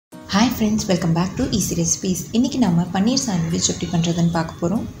Hi friends, welcome back to easy recipes. இன்னைக்கு நாம பன்னீர் sandwich எப்படி பண்றதுன்னு பார்க்க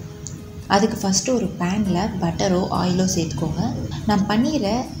போறோம். அதுக்கு ஃபர்ஸ்ட் ஒரு panல பட்டரோ ஆயிலோ சேர்த்துக்கோங்க. நான்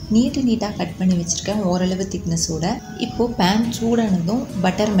பன்னீரை நீட்டா கட் பண்ணி வச்சிருக்கேன் ஓரளவு thickness-ஓட. இப்போ pan சூடானதும்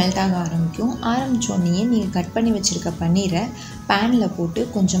பட்டர் மெல்ட் ஆக ஆரம்பிச்சோனே நீங்க கட் பண்ணி வச்சிருக்க பன்னீரை panல போட்டு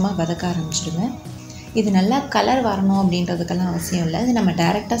கொஞ்சமா வதக்க ஆரம்பிச்சிடுங்க. இது நல்லா கலர் வரணும் அப்படின்றதுக்கெல்லாம் அவசியம் இல்லை. இது நம்ம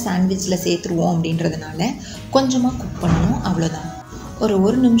டைரக்டா சாண்ட்விச்ல சேர்த்துருவோம் அப்படின்றதுனால கொஞ்சமா குக் பண்ணணும் அவ்வளவுதான்.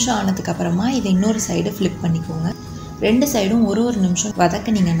 ஒரு நிமிஷம் ஆனதுக்கு அப்புறமா இதை இன்னொரு சைடு ஃப்ளிப் பண்ணிக்கோங்க. ரெண்டு சைடும் ஒரு நிமிஷம்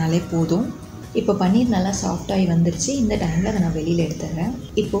வதக்கினீங்கனாலே போதும். இப்போ பன்னீர் நல்லா சாஃப்டாகி வந்துருச்சு. இந்த டைமில் அதை நான் வெளியில் எடுத்துறேன்.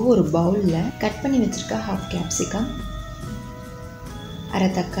 இப்போது ஒரு பவுலில் கட் பண்ணி வச்சுருக்க ஹாஃப் கேப்சிகம், அரை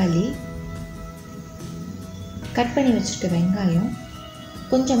தக்காளி, கட் பண்ணி வச்சுருக்க வெங்காயம்,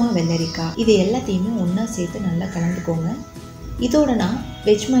 கொஞ்சமாக வெள்ளரிக்காய், இது எல்லாத்தையுமே ஒன்றா சேர்த்து நல்லா கலந்துக்கோங்க. இதோட நான்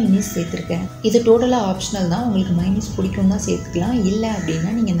வெஜ் மைனீஸ் சேர்த்துருக்கேன். இது டோட்டலாக ஆப்ஷனல் தான். உங்களுக்கு மைனீஸ் பிடிக்கும் தான் சேர்த்துக்கலாம். இல்லை அப்படின்னா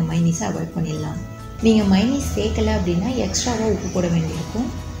நீங்கள் இந்த மைனீஸை அவாய்ட் பண்ணிடலாம். நீங்கள் மைனீஸ் சேர்க்கலை அப்படின்னா எக்ஸ்ட்ராவாக உப்பு போட வேண்டியிருக்கும்.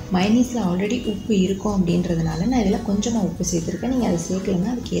 மைனீஸில் ஆல்ரெடி உப்பு இருக்கும் அப்படின்றதுனால நான் இதில் கொஞ்சமாக உப்பு சேர்த்துருக்கேன். நீங்கள் அதை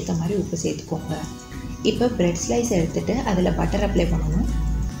சேர்க்கலைன்னா அதுக்கு ஏற்ற மாதிரி உப்பு சேர்த்துக்கோங்க. இப்போ பிரெட் ஸ்லைஸ் எடுத்துகிட்டு அதில் பட்டர் அப்ளை பண்ணணும்.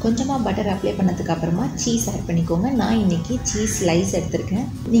 கொஞ்சமாக பட்டர் அப்ளை பண்ணதுக்கு அப்புறமா சீஸ் ஆட் பண்ணிக்கோங்க. நான் இன்றைக்கி சீஸ் ஸ்லைஸ் எடுத்திருக்கேன்.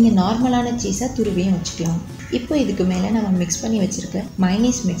 நீங்கள் நார்மலான சீஸை துருவியும் வச்சுக்கலாம். இப்போ இதுக்கு மேலே நம்ம மிக்ஸ் பண்ணி வச்சுருக்க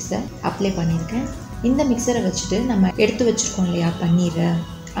மைனீஸ் மிக்ஸை அப்ளை பண்ணியிருக்கேன். இந்த மிக்சரை வச்சுட்டு நம்ம எடுத்து வச்சுருக்கோம் இல்லையா பன்னீரை,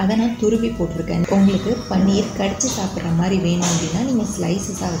 அதை நான் துருவி போட்டிருக்கேன். உங்களுக்கு பன்னீர் கடிச்சு சாப்பிட்ற மாதிரி வேணும் அப்படின்னா நீங்கள்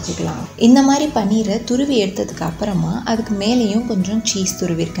ஸ்லைசஸாக வச்சுக்கலாம். இந்த மாதிரி பன்னீரை துருவி எடுத்ததுக்கு அப்புறமா அதுக்கு மேலேயும் கொஞ்சம் சீஸ்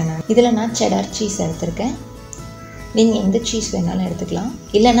துருவிருக்கேன். நான் இதில் நான் செடார் சீஸ் எடுத்திருக்கேன். நீங்கள் எந்த சீஸ் வேணாலும் எடுத்துக்கலாம்.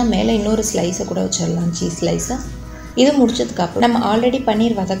 இல்லைன்னா மேலே இன்னொரு ஸ்லைஸை கூட வச்சிடலாம், சீஸ் ஸ்லைஸை. இது முடிச்சதுக்கப்புறம் நம்ம ஆல்ரெடி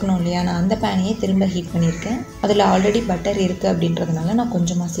பன்னீர் வதக்கணும் இல்லையா, நான் அந்த பேனையே திரும்ப ஹீட் பண்ணியிருக்கேன். அதில் ஆல்ரெடி பட்டர் இருக்குது அப்படின்றதுனால நான்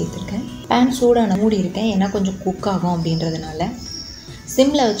கொஞ்சமாக சேர்த்துருக்கேன். பேன் சூடான மூடி இருக்கேன், ஏன்னா கொஞ்சம் குக் ஆகும் அப்படின்றதுனால.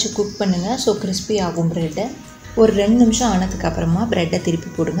 சிம்மில் வச்சு குக் பண்ணுங்கள். ஸோ கிறிஸ்பி ஆகும் ப்ரெட்டை. ஒரு 2 நிமிஷம் ஆனதுக்கு அப்புறமா ப்ரெட்டை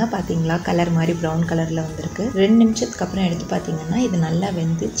திருப்பி போடுங்க. பார்த்தீங்களா, கலர் மாதிரி ப்ரௌன் கலரில் வந்திருக்கு. 2 நிமிஷத்துக்கு அப்புறம் எடுத்து பார்த்தீங்கன்னா இது நல்லா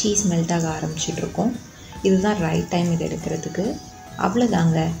வெந்து சீஸ் மெல்ட் ஆக ஆரம்பிச்சிட்டு இருக்கும். இதுதான் ரைட் டைம் இது எடுக்கிறதுக்கு.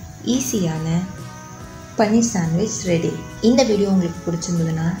 அவ்வளோதாங்க, ஈஸியான பன்னீர் சாண்ட்விச் ரெடி. இந்த வீடியோ உங்களுக்கு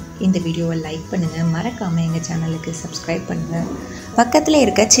பிடிச்சிருந்ததுன்னா இந்த வீடியோவை லைக் பண்ணுங்கள். மறக்காமல் எங்கள் சேனலுக்கு சப்ஸ்கிரைப் பண்ணுங்கள். பக்கத்தில்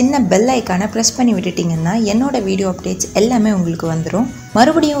இருக்க சின்ன பெல் ஐக்கானை ப்ரெஸ் பண்ணி விட்டுட்டிங்கன்னா என்னோடய வீடியோ அப்டேட்ஸ் எல்லாமே உங்களுக்கு வந்துடும்.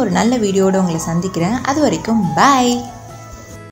 மறுபடியும் ஒரு நல்ல வீடியோவோடு உங்களை சந்திக்கிறேன். அது வரைக்கும் பாய்.